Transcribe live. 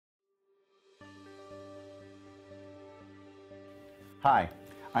Hi,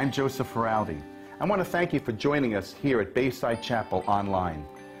 I'm Joseph Feraldi. I want to thank you for joining us here at Bayside Chapel online.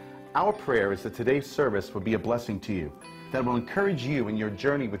 Our prayer is that today's service will be a blessing to you, that it will encourage you in your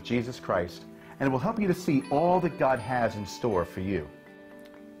journey with Jesus Christ, and it will help you to see all that God has in store for you.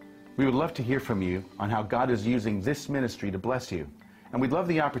 We would love to hear from you on how God is using this ministry to bless you, and we'd love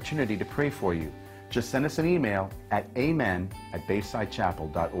the opportunity to pray for you. Just send us an email at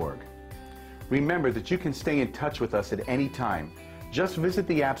amen@baysidechapel.org. Remember that you can stay in touch with us at any time. Just visit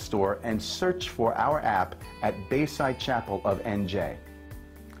the App Store and search for our app at Bayside Chapel of NJ.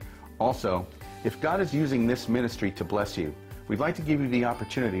 Also, if God is using this ministry to bless you, we'd like to give you the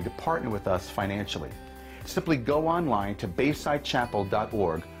opportunity to partner with us financially. Simply go online to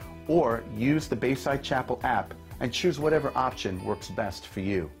baysidechapel.org or use the Bayside Chapel app and choose whatever option works best for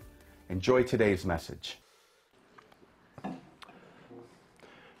you. Enjoy today's message.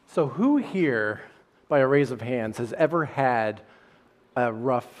 So who here, by a raise of hands, has ever had a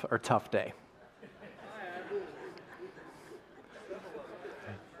rough or tough day?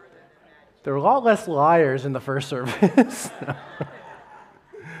 There were a lot less liars in the first service.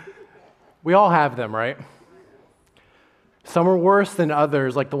 We all have them, right? Some are worse than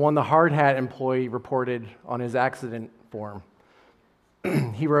others, like the one the hard hat employee reported on his accident form.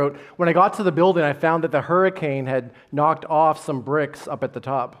 He wrote, "When I got to the building, I found that the hurricane had knocked off some bricks up at the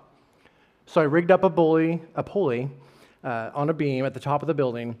top. So I rigged up a pulley on a beam at the top of the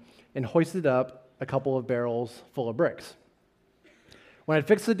building and hoisted up a couple of barrels full of bricks. When I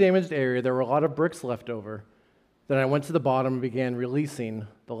fixed the damaged area, there were a lot of bricks left over. Then I went to the bottom and began releasing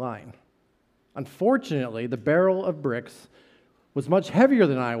the line. Unfortunately, the barrel of bricks was much heavier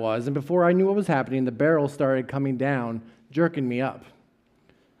than I was, and before I knew what was happening, the barrel started coming down, jerking me up.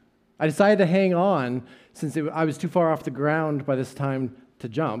 I decided to hang on since I was too far off the ground by this time to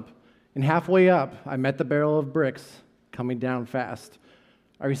jump, and halfway up, I met the barrel of bricks coming down fast.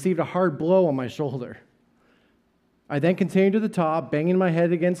 I received a hard blow on my shoulder. I then continued to the top, banging my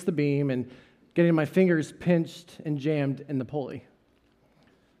head against the beam and getting my fingers pinched and jammed in the pulley.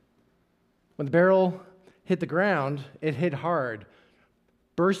 When the barrel hit the ground, it hit hard,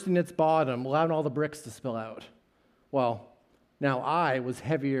 bursting its bottom, allowing all the bricks to spill out. Well, now I was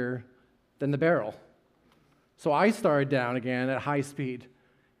heavier than the barrel. So I started down again at high speed,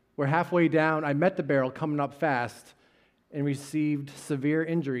 where halfway down I met the barrel coming up fast and received severe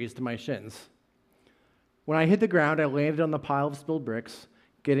injuries to my shins. When I hit the ground, I landed on the pile of spilled bricks,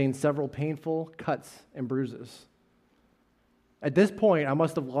 getting several painful cuts and bruises. At this point, I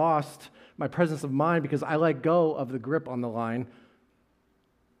must have lost my presence of mind because I let go of the grip on the line.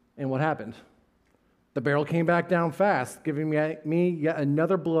 And what happened? The barrel came back down fast, giving me yet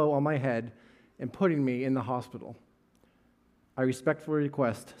another blow on my head and putting me in the hospital. I respectfully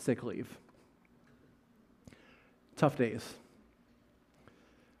request sick leave. Tough days.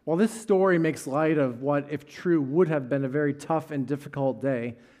 While this story makes light of what, if true, would have been a very tough and difficult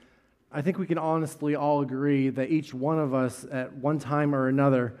day, I think we can honestly all agree that each one of us at one time or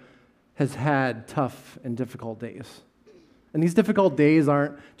another has had tough and difficult days. And these difficult days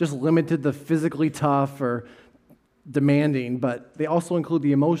aren't just limited to physically tough or demanding, but they also include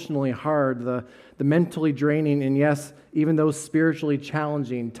the emotionally hard, the mentally draining, and yes, even those spiritually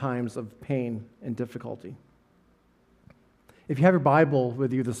challenging times of pain and difficulty. If you have your Bible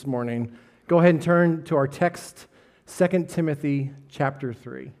with you this morning, go ahead and turn to our text, 2 Timothy chapter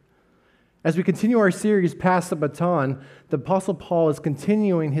 3. As we continue our series past the Baton, the Apostle Paul is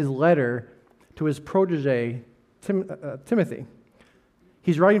continuing his letter to his protege, Timothy.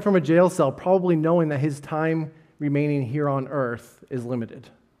 He's writing from a jail cell, probably knowing that his time remaining here on earth is limited.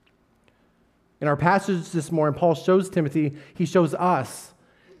 In our passage this morning, Paul shows Timothy, he shows us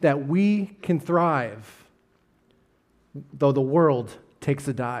that we can thrive, though the world takes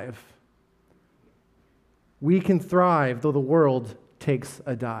a dive. We can thrive, though the world takes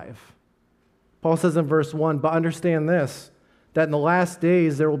a dive. Paul says in verse 1, "But understand this, that in the last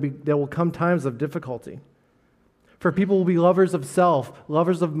days there will come times of difficulty. For people will be lovers of self,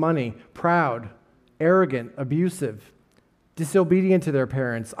 lovers of money, proud, arrogant, abusive, disobedient to their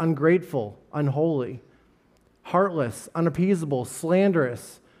parents, ungrateful, unholy, heartless, unappeasable,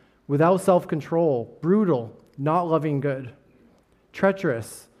 slanderous, without self-control, brutal, not loving good,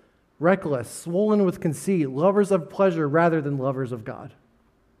 treacherous, reckless, swollen with conceit, lovers of pleasure rather than lovers of God,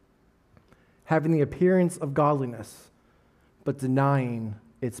 having the appearance of godliness, but denying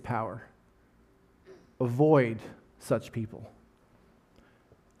its power. Avoid such people."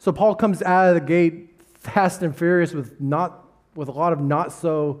 So Paul comes out of the gate fast and furious with a lot of not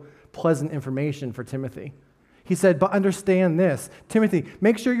so pleasant information for Timothy. He said, "But understand this, Timothy,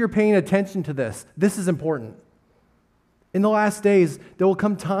 make sure you're paying attention to this. This is important. In the last days, there will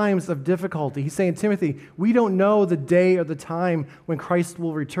come times of difficulty. He's saying, Timothy, we don't know the day or the time when Christ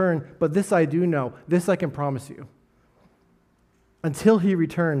will return, but this I do know. This I can promise you. Until he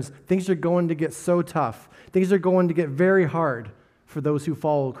returns, things are going to get so tough. Things are going to get very hard for those who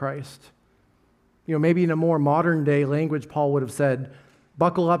follow Christ. Maybe in a more modern day language, Paul would have said,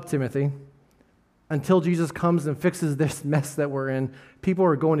 buckle up, Timothy. Until Jesus comes and fixes this mess that we're in, people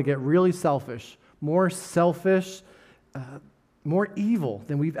are going to get really selfish, more evil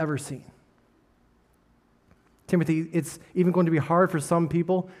than we've ever seen. Timothy, it's even going to be hard for some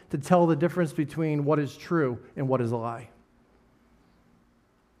people to tell the difference between what is true and what is a lie.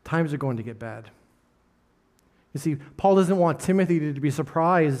 Times are going to get bad. You see, Paul doesn't want Timothy to be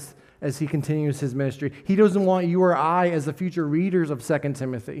surprised as he continues his ministry. He doesn't want you or I, as the future readers of 2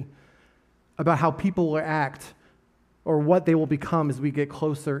 Timothy, about how people will act or what they will become as we get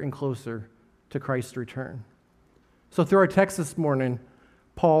closer and closer to Christ's return. So through our text this morning,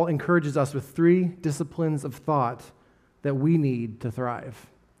 Paul encourages us with 3 disciplines of thought that we need to thrive.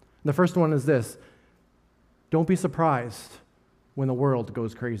 And the first one is this: don't be surprised when the world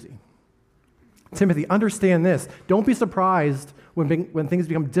goes crazy. Timothy, understand this. Don't be surprised when things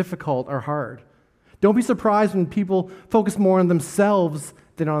become difficult or hard. Don't be surprised when people focus more on themselves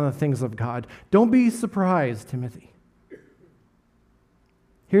than on the things of God. Don't be surprised, Timothy.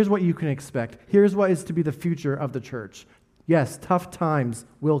 Here's what you can expect. Here's what is to be the future of the church. Yes, tough times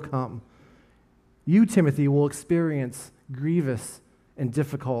will come. You, Timothy, will experience grievous and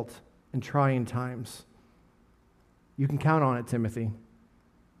difficult and trying times. You can count on it, Timothy.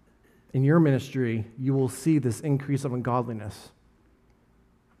 In your ministry, you will see this increase of ungodliness.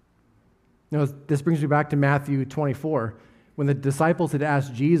 This brings me back to Matthew 24. When the disciples had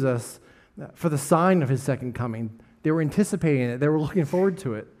asked Jesus for the sign of his second coming, they were anticipating it. They were looking forward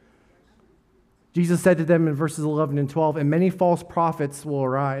to it. Jesus said to them in verses 11 and 12, "And many false prophets will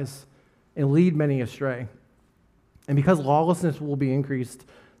arise and lead many astray. And because lawlessness will be increased,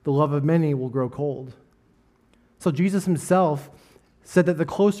 the love of many will grow cold." So Jesus himself said that the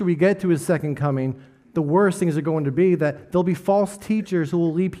closer we get to his second coming, the worse things are going to be, that there'll be false teachers who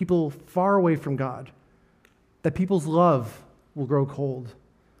will lead people far away from God, that people's love will grow cold,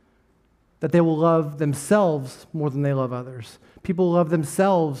 that they will love themselves more than they love others. People will love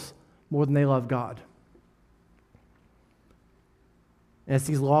themselves more than they love God. And it's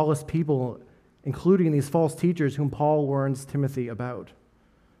these lawless people, including these false teachers, whom Paul warns Timothy about.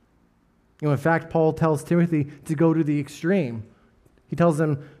 In fact, Paul tells Timothy to go to the extreme. He tells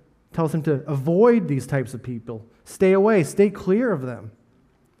him to avoid these types of people. Stay away, stay clear of them.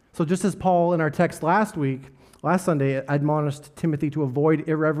 So just as Paul in our text last Sunday, admonished Timothy to avoid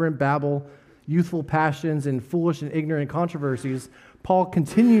irreverent babble, youthful passions, and foolish and ignorant controversies, Paul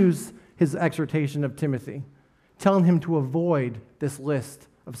continues his exhortation of Timothy, telling him to avoid this list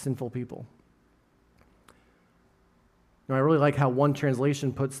of sinful people. I really like how one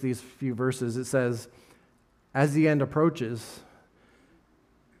translation puts these few verses. It says, as the end approaches,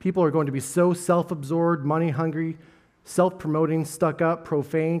 people are going to be so self-absorbed, money-hungry, self-promoting, stuck-up,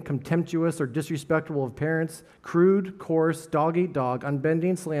 profane, contemptuous, or disrespectful of parents, crude, coarse, dog-eat-dog,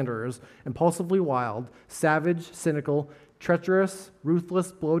 unbending slanderers, impulsively wild, savage, cynical, treacherous,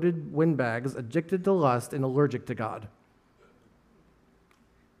 ruthless, bloated windbags, addicted to lust, and allergic to God.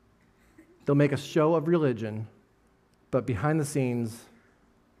 They'll make a show of religion, but behind the scenes,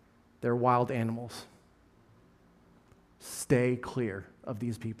 they're wild animals. Stay clear of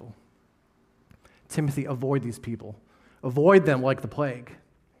these people. Timothy, avoid these people. Avoid them like the plague.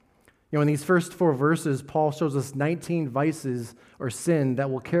 In these first 4 verses, Paul shows us 19 vices or sin that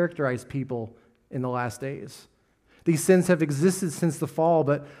will characterize people in the last days. These sins have existed since the fall,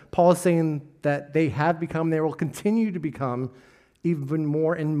 but Paul is saying that they will continue to become even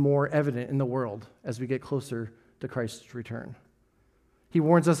more and more evident in the world as we get closer to Christ's return. He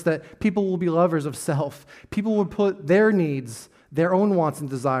warns us that people will be lovers of self. People will put their needs, their own wants and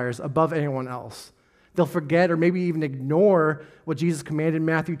desires above anyone else. They'll forget or maybe even ignore what Jesus commanded in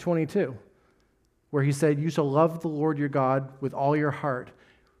Matthew 22, where he said, "You shall love the Lord your God with all your heart,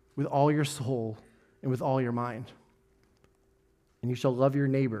 with all your soul, and with all your mind. And you shall love your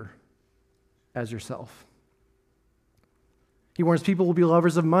neighbor as yourself." He warns people will be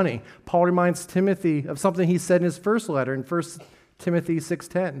lovers of money. Paul reminds Timothy of something he said in his first letter in 1 Timothy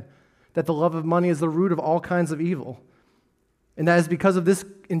 6:10, that the love of money is the root of all kinds of evil. And that is because of this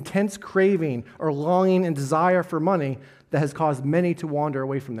intense craving or longing and desire for money that has caused many to wander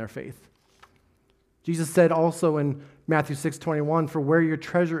away from their faith. Jesus said also in Matthew 6:21, "For where your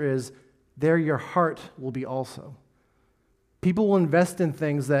treasure is, there your heart will be also." People will invest in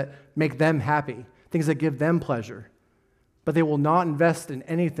things that make them happy, things that give them pleasure. but they will not invest in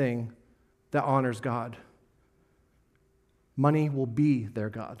anything that honors God. Money will be their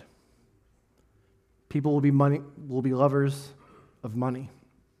God. People will be lovers of money.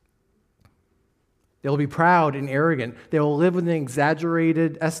 They will be proud and arrogant. They will live with an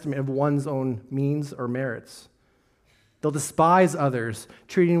exaggerated estimate of one's own means or merits. They'll despise others,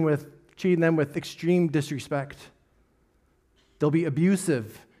 treating them with extreme disrespect. They'll be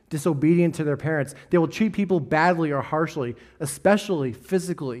abusive, disobedient to their parents. They will treat people badly or harshly, especially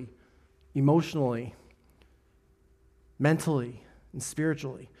physically, emotionally, mentally, and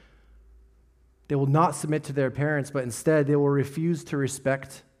spiritually. They will not submit to their parents, but instead they will refuse to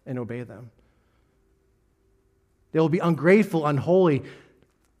respect and obey them. They will be ungrateful, unholy.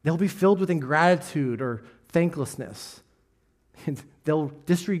 They'll be filled with ingratitude or thanklessness. They'll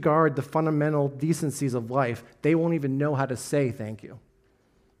disregard the fundamental decencies of life. They won't even know how to say thank you.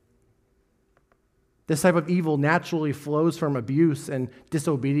 This type of evil naturally flows from abuse and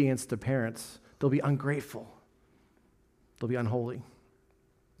disobedience to parents. They'll be ungrateful. They'll be unholy.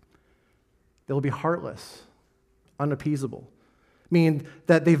 They'll be heartless, unappeasable, meaning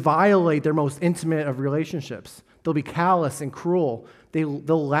that they violate their most intimate of relationships. They'll be callous and cruel.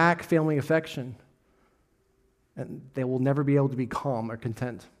 They'll lack family affection, and they will never be able to be calm or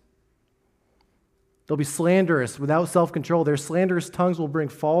content. They'll be slanderous, without self-control. Their slanderous tongues will bring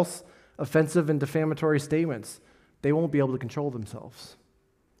false, offensive, and defamatory statements. They won't be able to control themselves.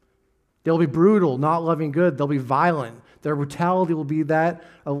 They'll be brutal, not loving good. They'll be violent. Their brutality will be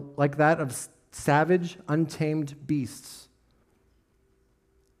like that of savage, untamed beasts.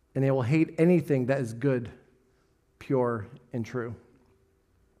 And they will hate anything that is good, pure, and true.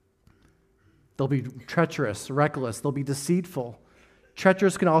 They'll be treacherous, reckless. They'll be deceitful.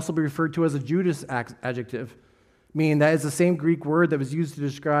 Treacherous can also be referred to as a Judas adjective, meaning that is the same Greek word that was used to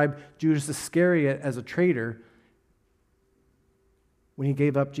describe Judas Iscariot as a traitor when he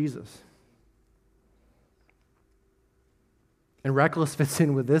gave up Jesus. And reckless fits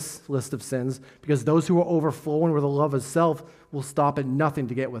in with this list of sins because those who are overflowing with the love of self will stop at nothing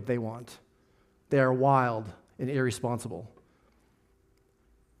to get what they want. They are wild and irresponsible.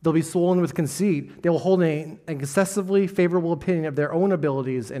 They'll be swollen with conceit. They will hold an excessively favorable opinion of their own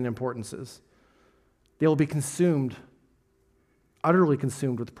abilities and importances. They will be consumed, utterly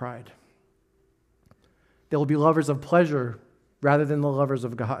consumed with pride. They will be lovers of pleasure rather than the lovers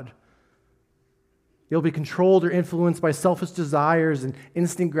of God. They'll be controlled or influenced by selfish desires and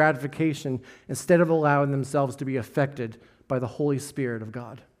instant gratification instead of allowing themselves to be affected by the Holy Spirit of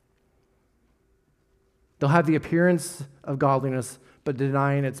God. They'll have the appearance of godliness, but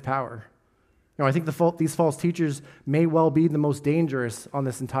denying its power. Now, I think these false teachers may well be the most dangerous on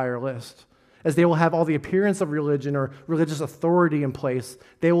this entire list, as they will have all the appearance of religion or religious authority in place.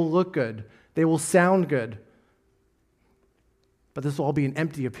 They will look good. They will sound good. But this will all be an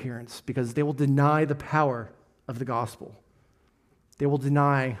empty appearance because they will deny the power of the gospel. They will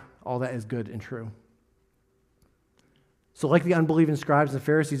deny all that is good and true. So like the unbelieving scribes and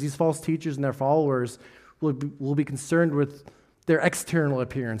Pharisees, these false teachers and their followers will be concerned with their external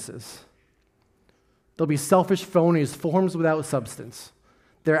appearances. They'll be selfish phonies, forms without substance.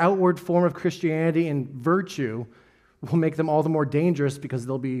 Their outward form of Christianity and virtue will make them all the more dangerous because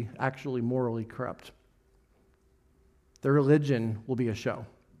they'll be actually morally corrupt. Their religion will be a show.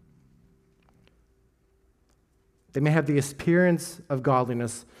 They may have the appearance of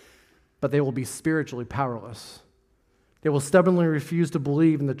godliness, but they will be spiritually powerless. They will stubbornly refuse to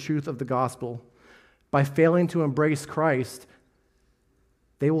believe in the truth of the gospel. By failing to embrace Christ,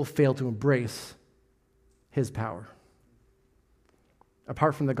 they will fail to embrace his power.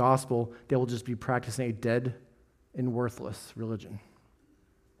 Apart from the gospel, they will just be practicing a dead and worthless religion.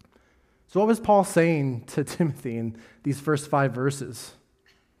 So what was Paul saying to Timothy in these first 5 verses?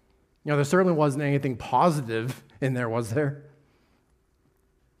 There certainly wasn't anything positive in there, was there?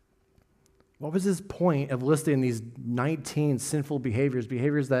 What was his point of listing these 19 sinful behaviors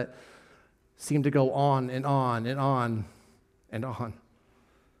that seem to go on and on and on and on?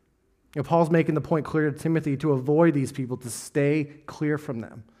 Paul's making the point clear to Timothy to avoid these people, to stay clear from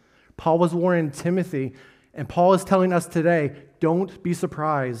them. Paul was warning Timothy, and Paul is telling us today, don't be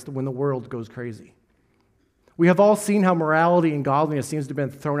surprised when the world goes crazy. We have all seen how morality and godliness seems to have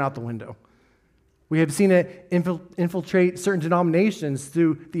been thrown out the window. We have seen it infiltrate certain denominations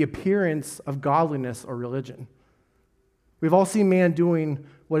through the appearance of godliness or religion. We've all seen man doing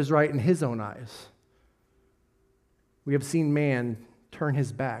what is right in his own eyes. We have seen man turn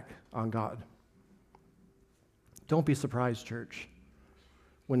his back on God. Don't be surprised, church,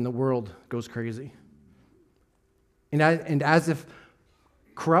 when the world goes crazy. And as if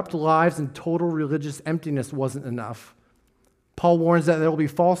corrupt lives and total religious emptiness wasn't enough, Paul warns that there will be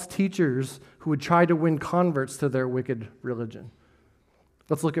false teachers who would try to win converts to their wicked religion.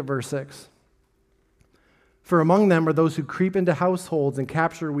 Let's look at verse 6. For among them are those who creep into households and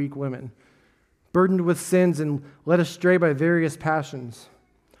capture weak women, burdened with sins and led astray by various passions,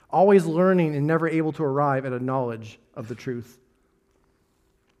 always learning and never able to arrive at a knowledge of the truth.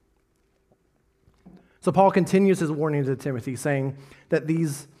 So Paul continues his warning to Timothy, saying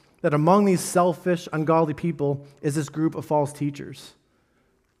that among these selfish, ungodly people is this group of false teachers.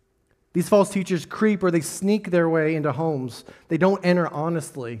 These false teachers creep or they sneak their way into homes. They don't enter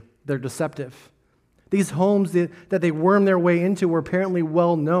honestly. They're deceptive. These homes that they worm their way into were apparently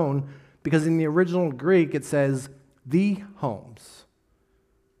well known because in the original Greek it says, the homes.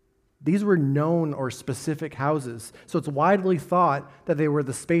 These were known or specific houses. So it's widely thought that they were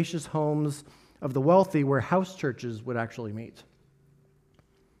the spacious homes of the wealthy where house churches would actually meet.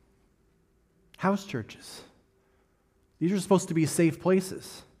 House churches. These are supposed to be safe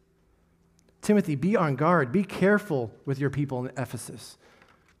places. Timothy, be on guard. Be careful with your people in Ephesus.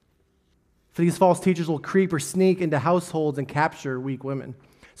 For these false teachers will creep or sneak into households and capture weak women.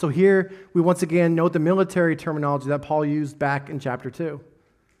 So here we once again note the military terminology that Paul used back in chapter 2.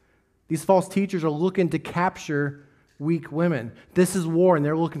 These false teachers are looking to capture weak women. This is war, and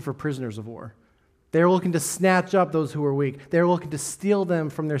they're looking for prisoners of war. They're looking to snatch up those who are weak. They're looking to steal them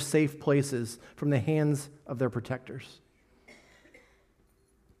from their safe places, from the hands of their protectors.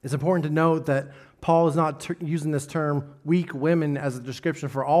 It's important to note that Paul is not using this term weak women as a description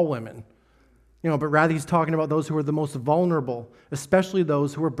for all women, but rather he's talking about those who are the most vulnerable, especially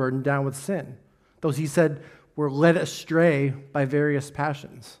those who are burdened down with sin. Those, he said, were led astray by various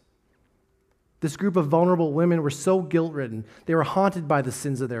passions. This group of vulnerable women were so guilt-ridden, they were haunted by the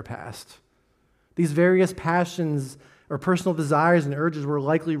sins of their past. These various passions or personal desires and urges were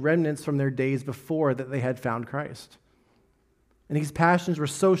likely remnants from their days before that they had found Christ. And these passions were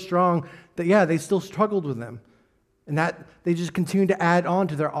so strong that, they still struggled with them. And that they just continued to add on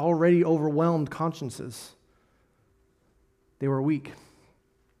to their already overwhelmed consciences. They were weak.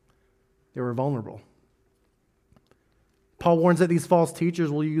 They were vulnerable. Paul warns that these false teachers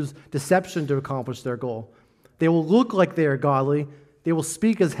will use deception to accomplish their goal. They will look like they are godly. They will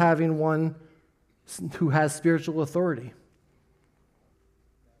speak as having one who has spiritual authority.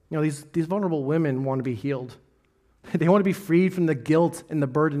 These vulnerable women want to be healed. They want to be freed from the guilt and the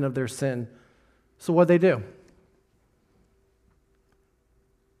burden of their sin. So what do?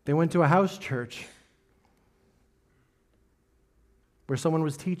 They went to a house church where someone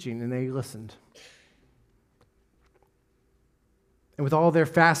was teaching and they listened. And with all their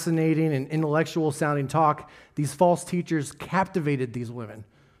fascinating and intellectual sounding talk, these false teachers captivated these women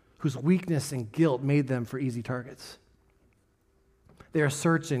whose weakness and guilt made them for easy targets. They are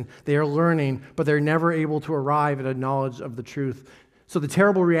searching, they are learning, but they're never able to arrive at a knowledge of the truth. So the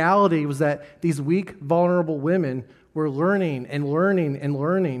terrible reality was that these weak, vulnerable women were learning and learning and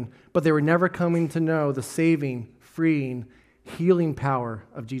learning, but they were never coming to know the saving, freeing, healing power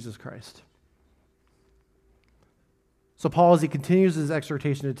of Jesus Christ. So Paul, as he continues his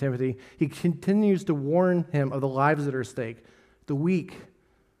exhortation to Timothy, he continues to warn him of the lives that are at stake, the weak,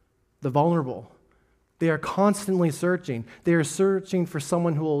 the vulnerable. They are constantly searching. They are searching for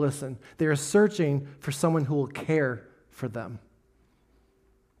someone who will listen. They are searching for someone who will care for them.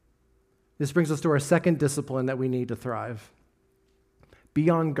 This brings us to our second discipline that we need to thrive.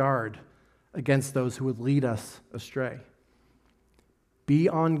 Be on guard against those who would lead us astray. Be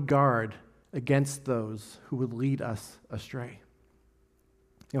on guard against those who would lead us astray.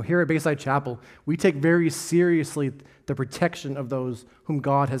 Here at Bayside Chapel, we take very seriously the protection of those whom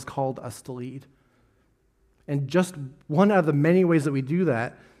God has called us to lead. And just one out of the many ways that we do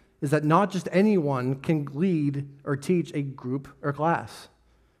that is that not just anyone can lead or teach a group or class.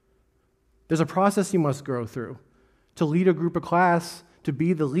 There's a process you must go through. To lead a group or class, to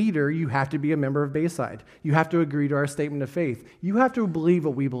be the leader, you have to be a member of Bayside. You have to agree to our statement of faith. You have to believe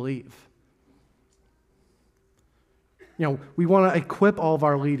what we believe. We want to equip all of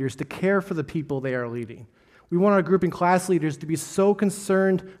our leaders to care for the people they are leading. We want our group and class leaders to be so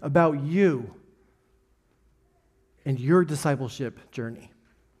concerned about you and your discipleship journey.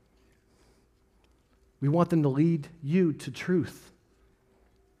 We want them to lead you to truth.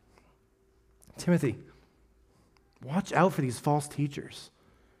 Timothy, watch out for these false teachers.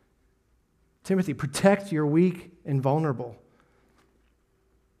 Timothy, protect your weak and vulnerable.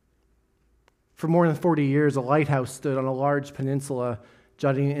 For more than 40 years, a lighthouse stood on a large peninsula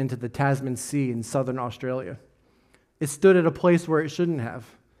jutting into the Tasman Sea in southern Australia. It stood at a place where it shouldn't have.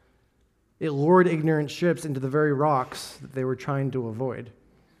 It lured ignorant ships into the very rocks that they were trying to avoid.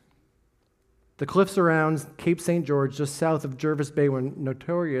 The cliffs around Cape St. George, just south of Jervis Bay, were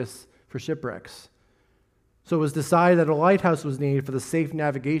notorious for shipwrecks. So it was decided that a lighthouse was needed for the safe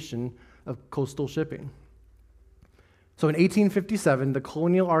navigation of coastal shipping. So in 1857, the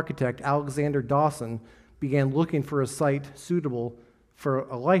colonial architect Alexander Dawson began looking for a site suitable for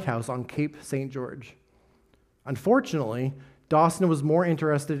a lighthouse on Cape St. George. Unfortunately, Dawson was more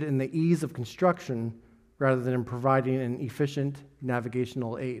interested in the ease of construction rather than in providing an efficient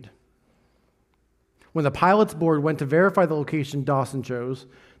navigational aid. When the pilot's board went to verify the location Dawson chose,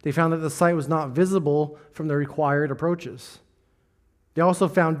 they found that the site was not visible from the required approaches. They also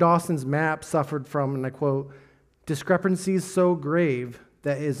found Dawson's map suffered from, and I quote, discrepancies so grave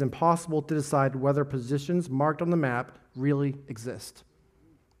that it is impossible to decide whether positions marked on the map really exist.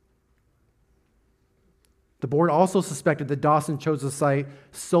 The board also suspected that Dawson chose the site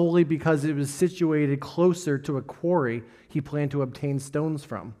solely because it was situated closer to a quarry he planned to obtain stones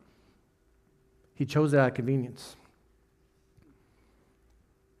from. He chose it out of convenience.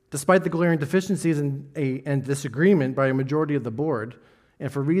 Despite the glaring deficiencies and disagreement by a majority of the board,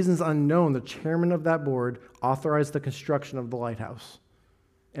 and for reasons unknown, the chairman of that board authorized the construction of the lighthouse.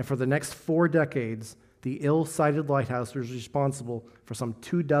 And for the next 4 decades, the ill-sited lighthouse was responsible for some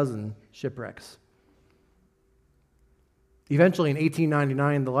 24 shipwrecks. Eventually, in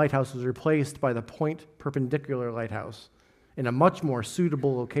 1899, the lighthouse was replaced by the Point Perpendicular Lighthouse in a much more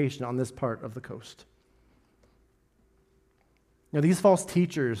suitable location on this part of the coast. Now, these false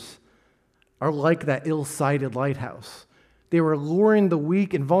teachers are like that ill-sited lighthouse. They were luring the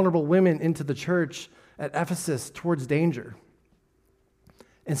weak and vulnerable women into the church at Ephesus towards danger,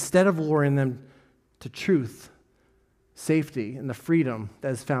 instead of luring them to truth, safety, and the freedom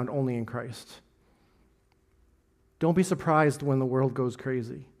that is found only in Christ. Don't be surprised when the world goes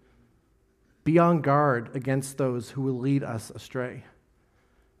crazy. Be on guard against those who will lead us astray.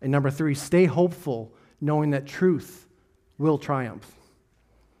 And number 3, stay hopeful, knowing that truth will triumph.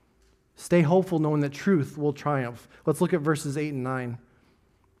 Stay hopeful, knowing that truth will triumph. Let's look at verses 8 and 9.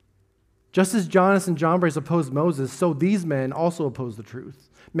 Just as Jannes and Jambres opposed Moses, so these men also oppose the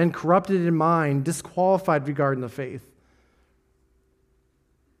truth. Men corrupted in mind, disqualified regarding the faith.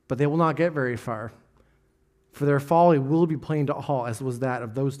 But they will not get very far, for their folly will be plain to all, as was that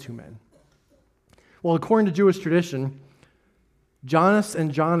of those 2 men. Well, according to Jewish tradition, Jannes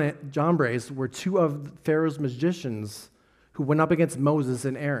and Jambres were 2 of Pharaoh's magicians who went up against Moses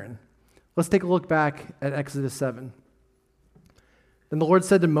and Aaron. Let's take a look back at Exodus 7. Then the Lord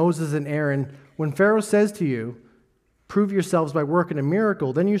said to Moses and Aaron, when Pharaoh says to you, prove yourselves by working a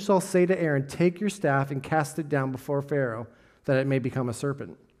miracle, then you shall say to Aaron, take your staff and cast it down before Pharaoh, that it may become a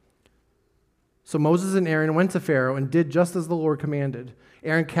serpent. So Moses and Aaron went to Pharaoh and did just as the Lord commanded.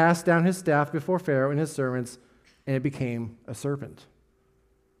 Aaron cast down his staff before Pharaoh and his servants, and it became a serpent.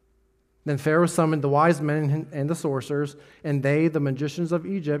 Then Pharaoh summoned the wise men and the sorcerers, and they, the magicians of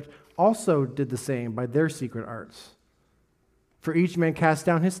Egypt, also did the same by their secret arts. For each man cast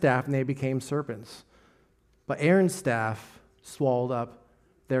down his staff, and they became serpents. But Aaron's staff swallowed up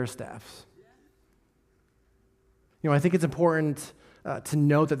their staffs. I think it's important to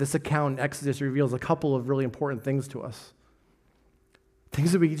note that this account in Exodus reveals a couple of really important things to us.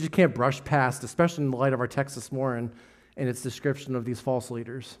 Things that we just can't brush past, especially in the light of our text this morning and its description of these false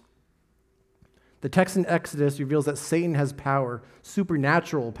leaders. The text in Exodus reveals that Satan has power,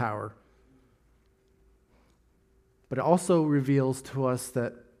 supernatural power. But it also reveals to us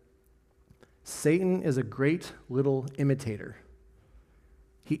that Satan is a great little imitator.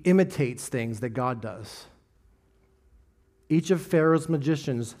 He imitates things that God does. Each of Pharaoh's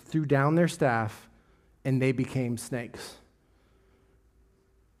magicians threw down their staff, and they became snakes.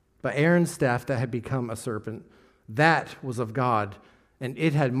 But Aaron's staff that had become a serpent, that was of God, and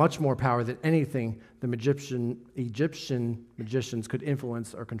it had much more power than anything the Egyptian magicians could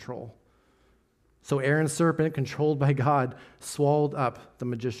influence or control. So Aaron's serpent, controlled by God, swallowed up the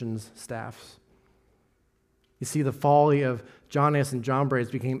magicians' staffs. You see, the folly of Jannes and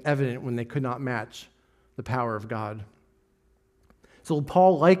Jambres became evident when they could not match the power of God. So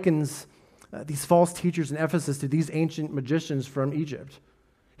Paul likens these false teachers in Ephesus to these ancient magicians from Egypt.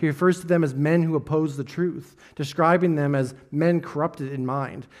 He refers to them as men who oppose the truth, describing them as men corrupted in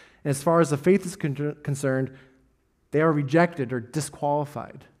mind. And as far as the faith is concerned, they are rejected or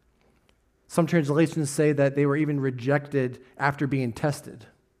disqualified. Some translations say that they were even rejected after being tested.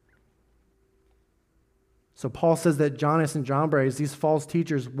 So Paul says that Jannes and Jambres, these false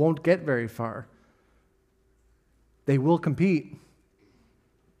teachers, won't get very far. They will compete,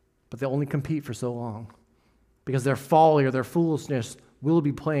 but they'll only compete for so long because their folly or their foolishness will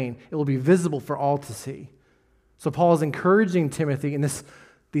be plain. It will be visible for all to see. So Paul is encouraging Timothy in this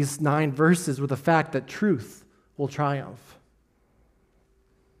these 9 verses with the fact that truth will triumph.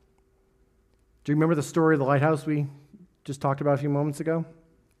 Do you remember the story of the lighthouse we just talked about a few moments ago?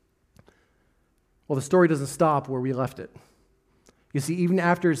 Well, the story doesn't stop where we left it. You see, even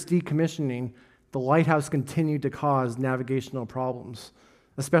after its decommissioning, the lighthouse continued to cause navigational problems,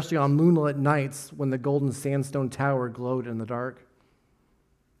 especially on moonlit nights when the golden sandstone tower glowed in the dark.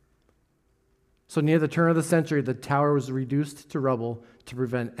 So near the turn of the century, the tower was reduced to rubble to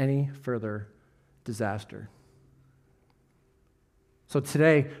prevent any further disaster. So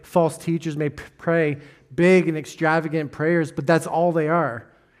today, false teachers may pray big and extravagant prayers, but that's all they are.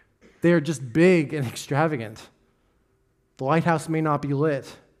 They are just big and extravagant. The lighthouse may not be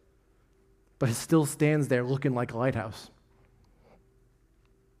lit, but it still stands there looking like a lighthouse.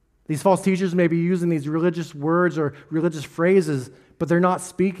 These false teachers may be using these religious words or religious phrases, but they're not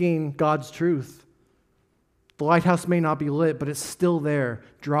speaking God's truth. The lighthouse may not be lit, but it's still there,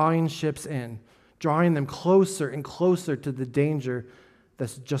 drawing ships in, drawing them closer and closer to the danger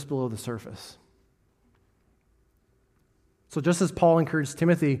that's just below the surface. So just as Paul encouraged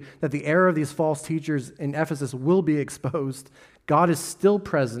Timothy that the error of these false teachers in Ephesus will be exposed, God is still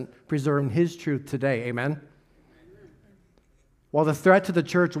present, preserving his truth today. Amen? While the threat to the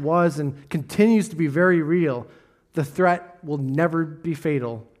church was and continues to be very real, the threat will never be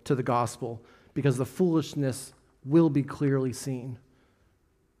fatal to the gospel because the foolishness will be clearly seen.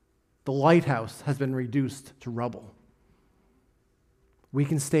 The lighthouse has been reduced to rubble. We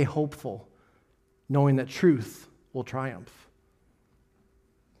can stay hopeful, knowing that truth will triumph.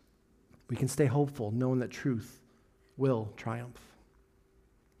 We can stay hopeful, knowing that truth will triumph.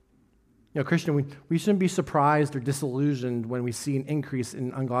 You know, Christian, we shouldn't be surprised or disillusioned when we see an increase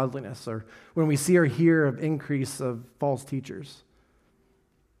in ungodliness or when we see or hear of increase of false teachers.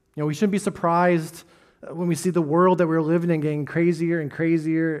 You know, we shouldn't be surprised when we see the world that we're living in getting crazier and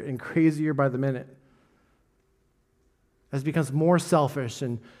crazier and crazier by the minute. As it becomes more selfish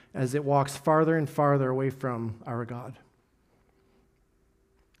and as it walks farther and farther away from our God.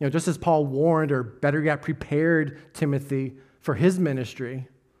 You know, just as Paul warned, or better yet, prepared Timothy for his ministry,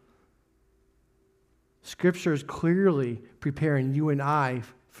 Scripture is clearly preparing you and I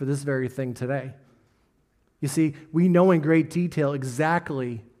for this very thing today. You see, we know in great detail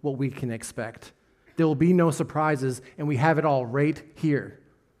exactly what we can expect. There will be no surprises, and we have it all right here.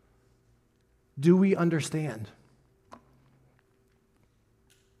 Do we understand?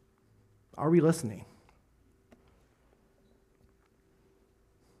 Are we listening?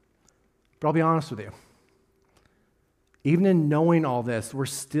 But I'll be honest with you. Even in knowing all this, we're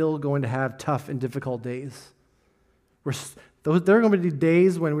still going to have tough and difficult days. There are going to be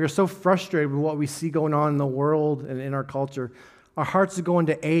days when we're so frustrated with what we see going on in the world and in our culture. Our hearts are going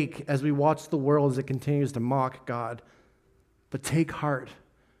to ache as we watch the world as it continues to mock God. But take heart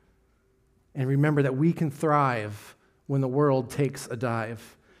and remember that we can thrive when the world takes a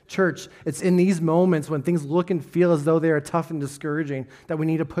dive. Church, it's in these moments when things look and feel as though they are tough and discouraging that we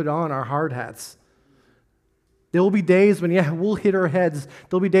need to put on our hard hats. There will be days when, we'll hit our heads.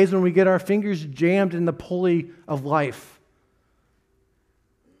 There'll be days when we get our fingers jammed in the pulley of life.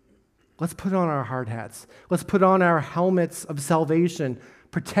 Let's put on our hard hats. Let's put on our helmets of salvation,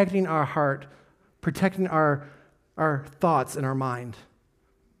 protecting our heart, protecting our thoughts and our mind.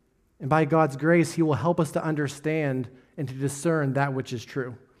 And by God's grace, He will help us to understand and to discern that which is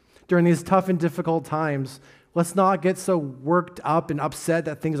true. During these tough and difficult times, let's not get so worked up and upset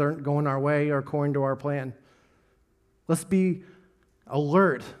that things aren't going our way or according to our plan. Let's be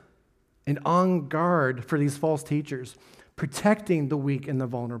alert and on guard for these false teachers, protecting the weak and the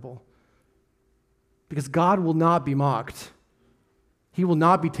vulnerable. Because God will not be mocked. He will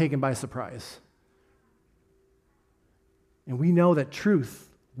not be taken by surprise. And we know that truth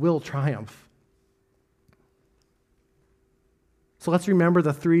will triumph. So let's remember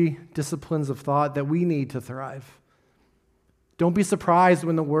the 3 disciplines of thought that we need to thrive. Don't be surprised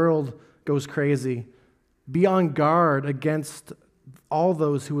when the world goes crazy. Be on guard against all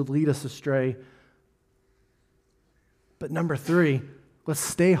those who would lead us astray. But number 3, let's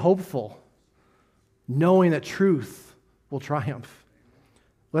stay hopeful, knowing that truth will triumph.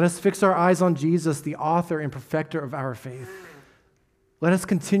 Let us fix our eyes on Jesus, the author and perfecter of our faith. Let us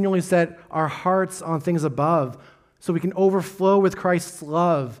continually set our hearts on things above so we can overflow with Christ's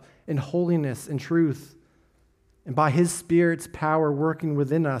love and holiness and truth. And by His Spirit's power working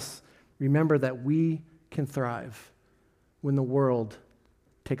within us, remember that we can thrive when the world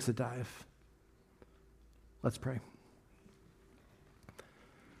takes a dive. Let's pray.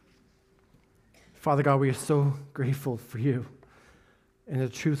 Father God, we are so grateful for You and the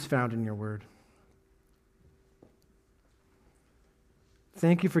truths found in Your word.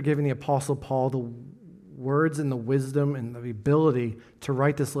 Thank you for giving the Apostle Paul the words and the wisdom and the ability to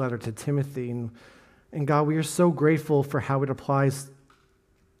write this letter to Timothy. And God, we are so grateful for how it applies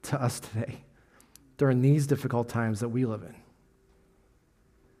to us today during these difficult times that we live in.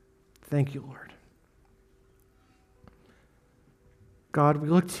 Thank you, Lord. God, we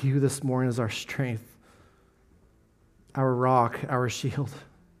look to you this morning as our strength, our rock, our shield.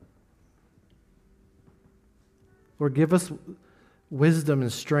 Lord, give us wisdom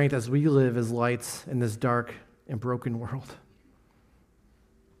and strength as we live as lights in this dark and broken world.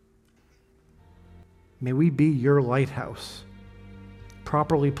 May we be your lighthouse,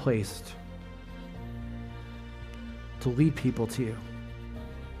 properly placed to lead people to you.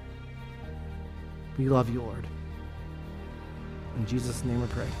 We love you, Lord. In Jesus' name I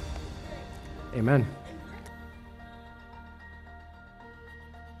pray. Amen.